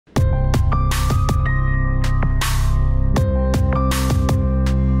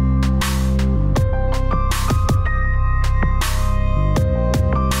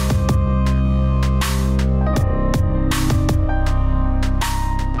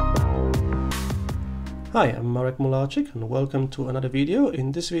Hi, I'm Marek Mularczyk and welcome to another video.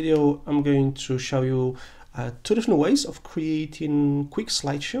 In this video I'm going to show you two different ways of creating quick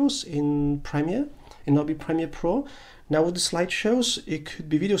slideshows in Adobe Premiere Pro. Now with the slideshows, it could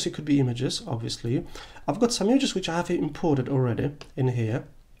be videos, it could be images, obviously. I've got some images which I have imported already in here.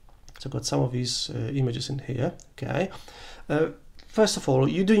 So I've got some of these images in here, okay. First of all,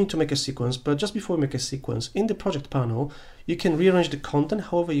 you do need to make a sequence, but just before you make a sequence, in the project panel, you can rearrange the content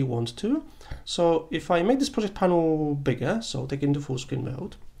however you want to. So if I make this project panel bigger, so take it into full screen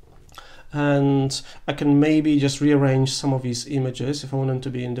mode, and I can maybe just rearrange some of these images if I want them to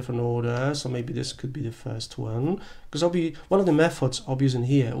be in different order. So maybe this could be the first one, because one of the methods I'll be using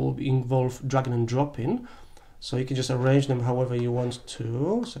here will involve dragging and dropping. So you can just arrange them however you want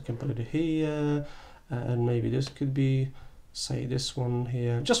to. So I can put it here, and maybe this could be, say, this one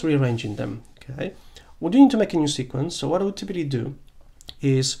here, just rearranging them, okay. We're doing to make a new sequence. So what I would typically do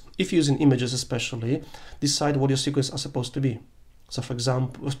is, if you're using images especially, decide what your sequence are supposed to be. So for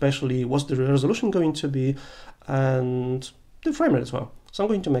example, especially what's the resolution going to be and the frame rate as well. So I'm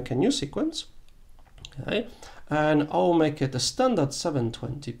going to make a new sequence, okay, and I'll make it a standard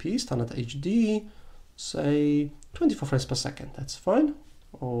 720p, standard HD, say 24 frames per second, that's fine.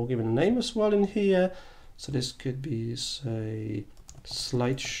 I'll give it a name as well in here. So this could be, say,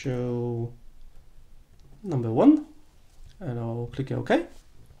 slideshow number 1, and I'll click OK.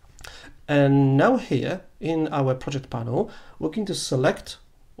 And now here in our project panel, we're going to select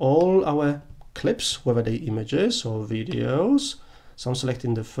all our clips, whether they images or videos. So I'm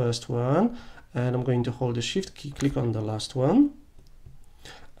selecting the first one, and I'm going to hold the Shift key, click on the last one,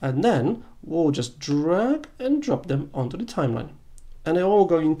 and then we'll just drag and drop them onto the timeline. And they're all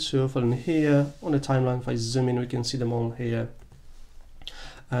going to fall in here on the timeline. If I zoom in, we can see them all here.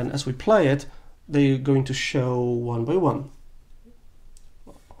 And as we play it, they're going to show one by one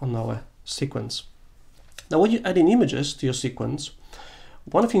on our sequence. Now, when you're adding images to your sequence,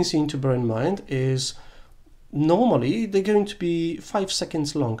 one thing you need to bear in mind is normally they're going to be 5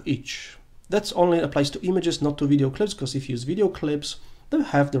 seconds long each. That only applies to images, not to video clips, because if you use video clips, they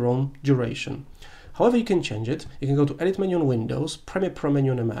have their own duration. However, you can change it. You can go to Edit menu on Windows, Premiere Pro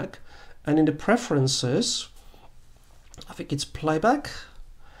menu on a Mac, and in the preferences, I think it's playback,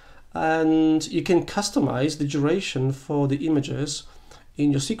 and you can customize the duration for the images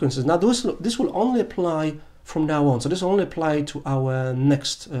in your sequences. Now, this will only apply from now on. So this will only apply to our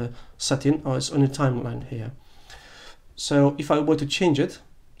next setting, or it's on the timeline here. So if I were to change it,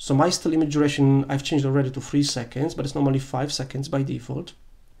 so my still image duration, I've changed already to 3 seconds, but it's normally 5 seconds by default.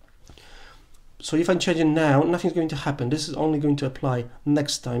 So if I'm changing now, nothing's going to happen. This is only going to apply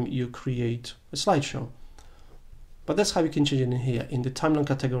next time you create a slideshow. But that's how you can change it in here, in the timeline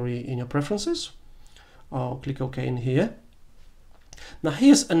category in your preferences. I'll click OK in here. Now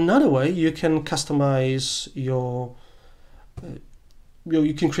here's another way you can customize your,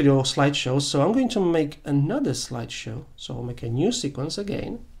 you can create your slideshows. So I'm going to make another slideshow. So I'll make a new sequence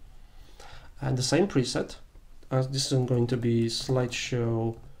again, and the same preset. This is going to be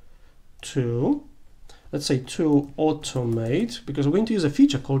slideshow 2, let's say 2 automate, because we're going to use a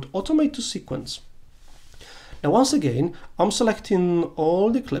feature called automate to sequence. Now once again, I'm selecting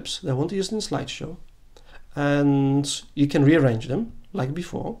all the clips that I want to use in the slideshow, and you can rearrange them like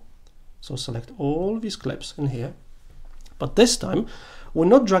before. So select all these clips in here, but this time we're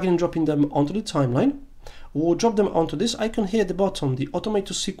not dragging and dropping them onto the timeline. We'll drop them onto this icon here at the bottom, the automate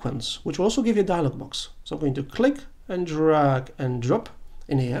to sequence, which will also give you a dialog box. So I'm going to click and drag and drop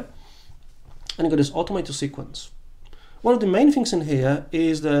in here, and you got this automate to sequence. One of the main things in here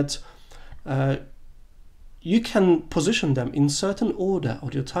is that you can position them in certain order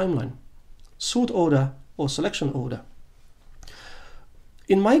of your timeline, sort order or selection order.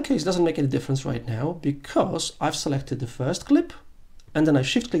 In my case, it doesn't make any difference right now because I've selected the first clip and then I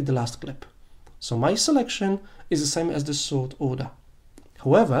shift click the last clip. So my selection is the same as the sort order.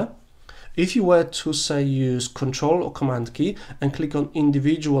 However, if you were to, say, use Control or Command key and click on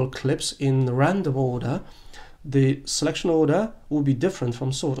individual clips in random order, the selection order will be different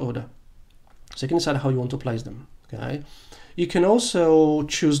from sort order. So you can decide how you want to place them, okay? You can also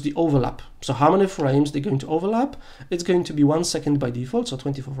choose the overlap. So how many frames they're going to overlap. It's going to be 1 second by default, so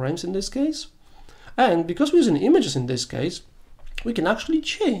 24 frames in this case. And because we're using images in this case, we can actually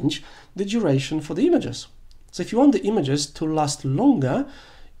change the duration for the images. So if you want the images to last longer,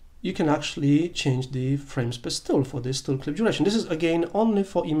 you can actually change the frames per still for this still clip duration. This is again only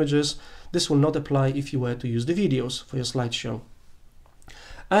for images. This will not apply if you were to use the videos for your slideshow.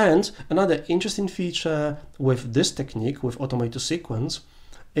 And another interesting feature with this technique, with automate to sequence,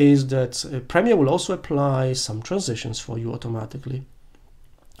 is that Premiere will also apply some transitions for you automatically.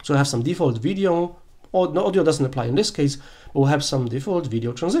 So I have some default video or no, audio doesn't apply in this case, but we'll have some default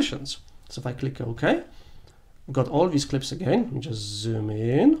video transitions. So if I click OK, we've got all these clips again. Let me just zoom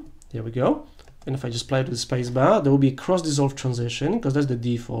in. There we go. And if I just play it with the space bar, there will be a cross-dissolve transition, because that's the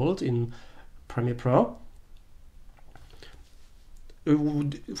default in Premiere Pro.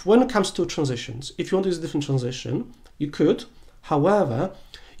 When it comes to transitions, if you want to use a different transition, you could. However,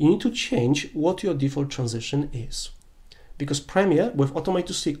 you need to change what your default transition is, because Premiere with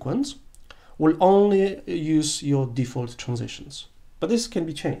Automate Sequence will only use your default transitions. But this can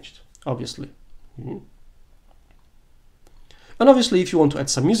be changed, obviously. And obviously, if you want to add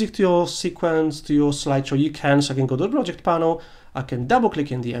some music to your sequence, to your slideshow, you can. So I can go to the project panel, I can double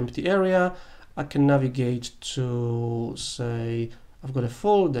click in the empty area, I can navigate to, say, I've got a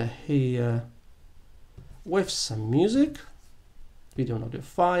folder here with some music, video and audio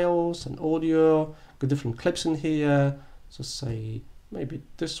files and audio, got different clips in here. So say maybe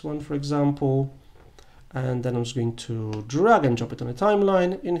this one, for example, and then I'm just going to drag and drop it on a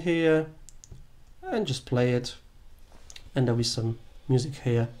timeline in here and just play it. And there'll be some music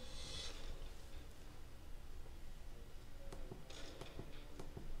here.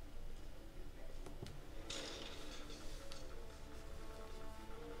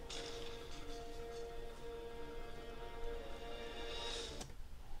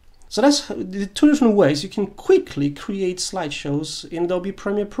 So that's the two different ways you can quickly create slideshows in Adobe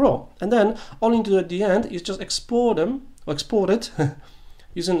Premiere Pro. And then all you need to do at the end is just export them, or export it,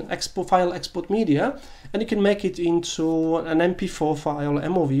 using file export media, and you can make it into an MP4 file,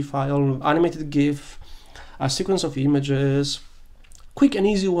 MOV file, animated GIF, a sequence of images. Quick and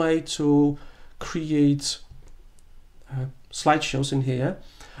easy way to create slideshows in here.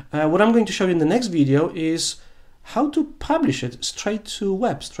 What I'm going to show you in the next video is how to publish it straight to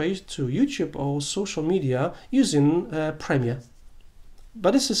web, straight to YouTube or social media using Premiere.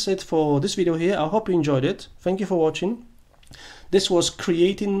 But this is it for this video here. I hope you enjoyed it. Thank you for watching. This was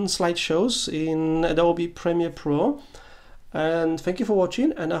creating slideshows in Adobe Premiere Pro. And thank you for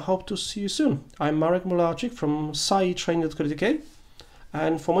watching, and I hope to see you soon. I'm Marek Mularczyk from SciTraining.co.uk.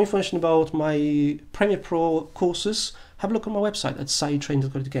 And for more information about my Premiere Pro courses, have a look on my website at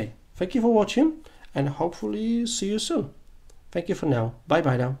SciTraining.co.uk. Thank you for watching, and hopefully see you soon. Thank you for now. Bye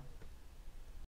bye now.